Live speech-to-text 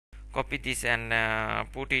copy this and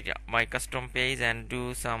put it my custom page and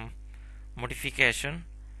do some modification,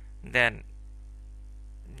 then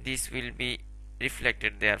this will be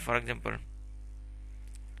reflected there. For example,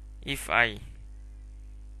 if I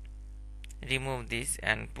remove this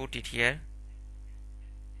and put it here,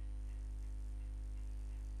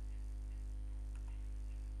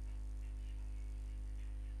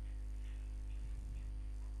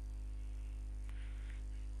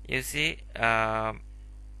 you see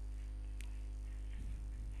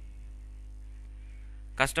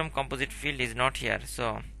custom composite field is not here.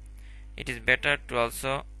 So it is better to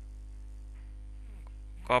also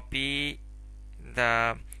copy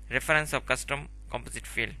the reference of custom composite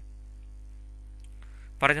field.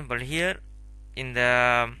 For example, here in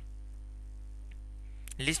the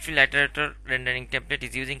list field iterator rendering template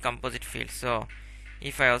is using composite field. So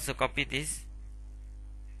if I also copy this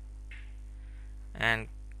and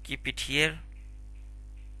keep it here,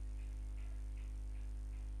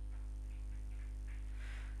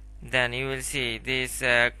 then you will see this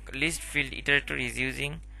list field iterator is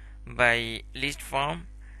using by list form,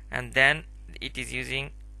 and then it is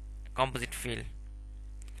using composite field.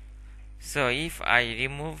 So if I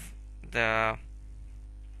remove the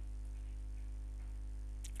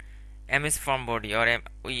ms form body, or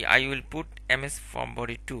I will put ms form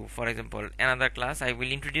body 2, for example, another class. I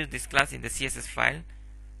will introduce this class in the css file.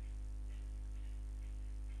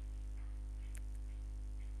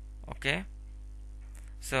 Okay,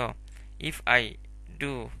 so if I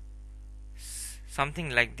do something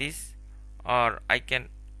like this, or I can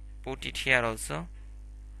put it here also,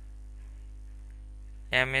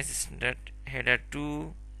 ms header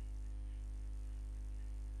 2.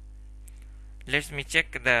 Let me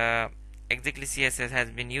check the exactly css has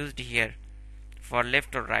been used here for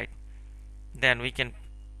left or right, then we can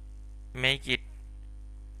make it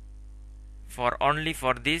for only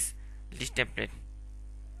for this list template.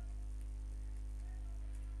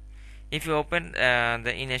 If you open in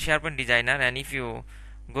a SharePoint designer, and if you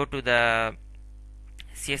go to the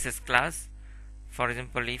css class, for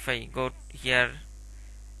example, if I go here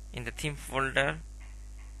in the theme folder,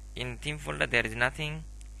 in theme folder there is nothing.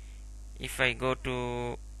 If I go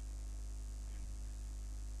to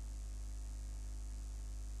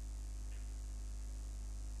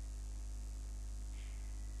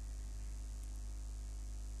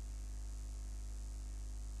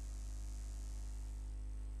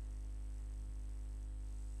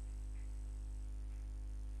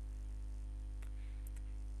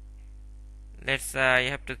let's I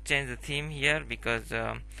have to change the theme here because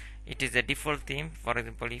it is a default theme. For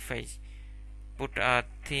example, if I put a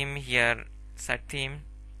theme here, set theme,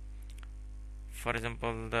 for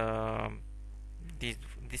example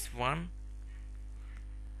this one,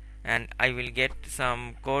 and I will get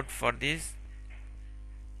some code for this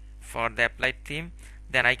for the applied theme,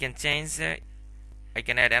 then I can change I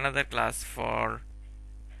can add another class for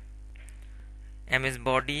ms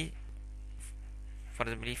body. For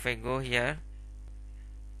example, if I go here,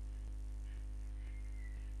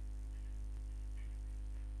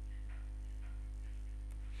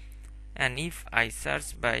 and if I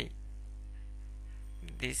search by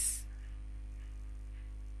this,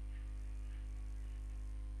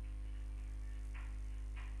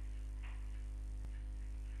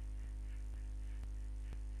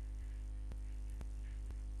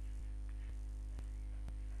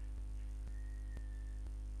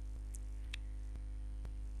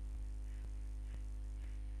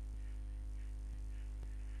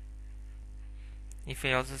 if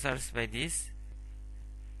I also search by this,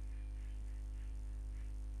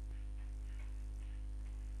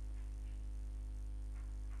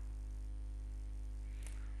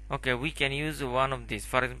 okay, we can use one of these.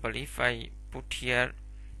 For example, if I put here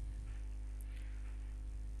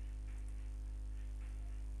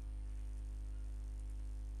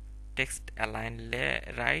text align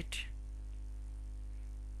right,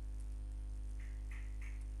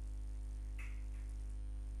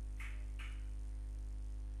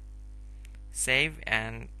 save,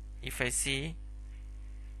 and if I see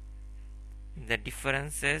the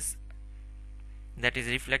differences that is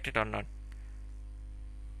reflected or not.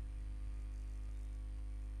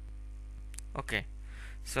 Okay,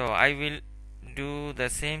 so I will do the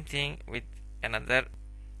same thing with another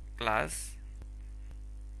class.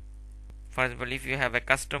 For example, if you have a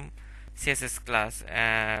custom CSS class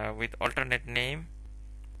with alternate name,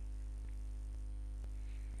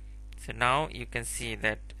 so now you can see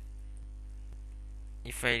that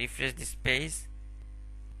if I refresh this page,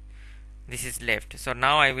 this is left. So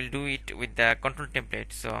now I will do it with the control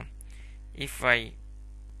template. So if I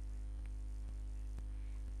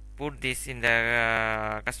put this in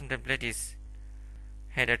the custom template is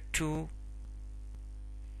header 2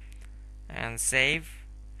 and save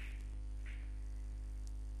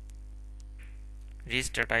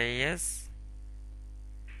register.is,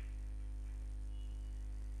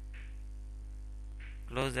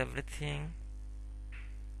 close everything.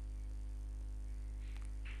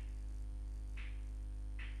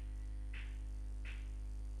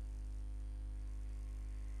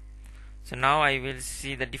 So now I will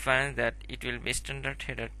see the difference that it will be standard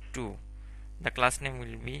header 2. The class name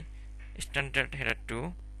will be standard header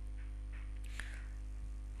 2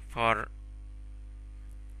 for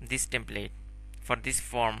this template, for this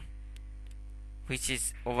form, which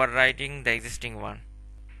is overriding the existing one.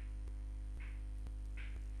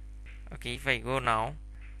 Okay, if I go now,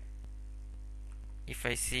 if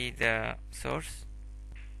I see the source,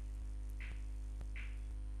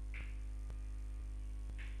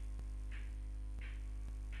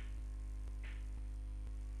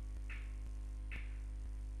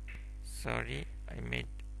 sorry, I made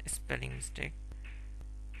a spelling mistake.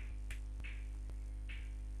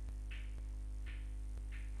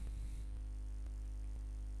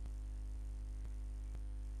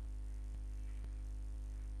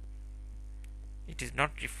 It is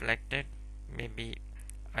not reflected. Maybe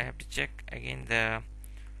I have to check again the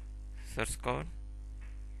source code.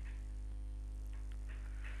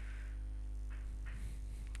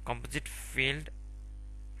 Composite field,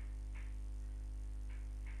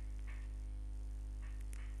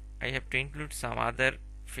 I have to include some other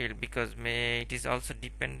field because it is also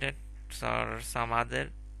dependent or some other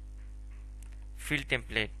field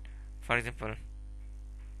template. For example,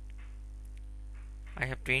 I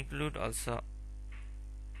have to include also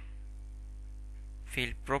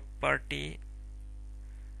field property,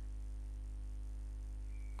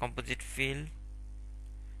 composite field,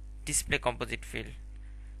 display composite field,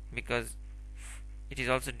 because it is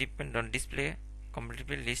also depend on display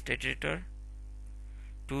compatible list editor,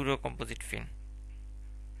 2-row composite field.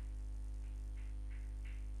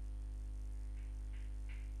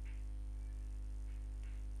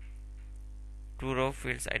 Two-row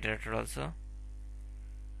fields iterator also.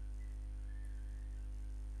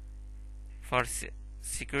 For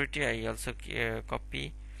security, I also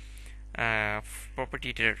copy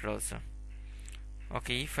property iterator also.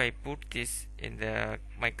 Okay, if I put this in the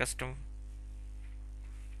my custom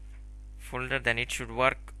folder, then it should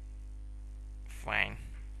work fine.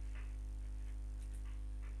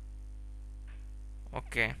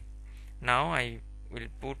 Okay, now I will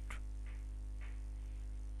put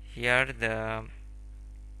here the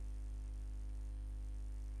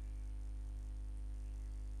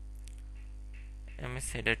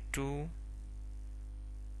MS header 2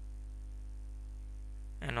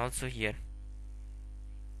 and also here.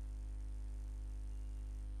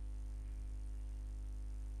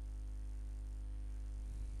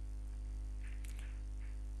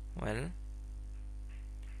 Well,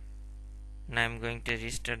 now I'm going to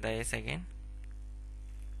restart the IS again.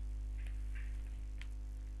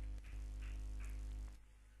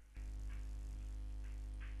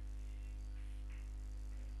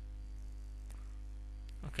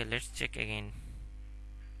 Okay, let's check again.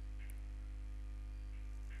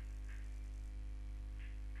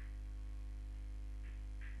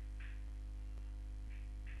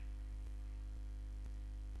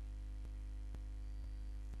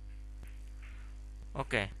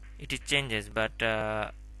 Okay, it is changes, but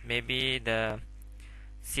maybe the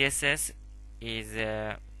CSS is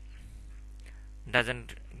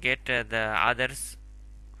doesn't get the others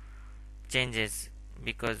changes,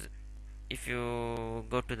 because if you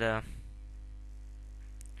go to the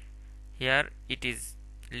here, it is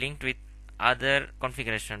linked with other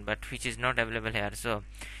configuration, but which is not available here. So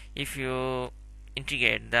if you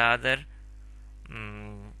integrate the other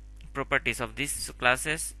properties of these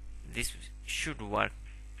classes, this should work.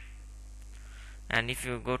 And if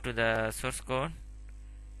you go to the source code,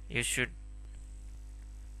 you should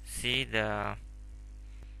see the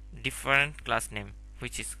different class name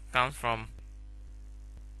which is comes from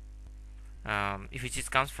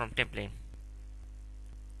template.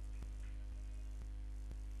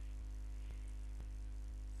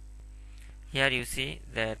 Here you see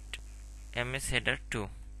that MS header 2.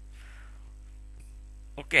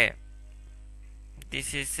 Okay,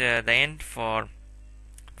 this is the end for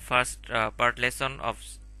first part lesson of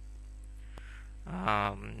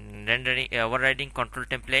rendering overriding control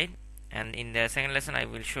template, and in the second lesson I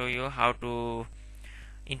will show you how to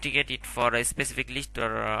integrate it for a specific list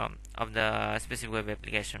or of the specific web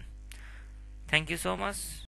application. Thank you so much.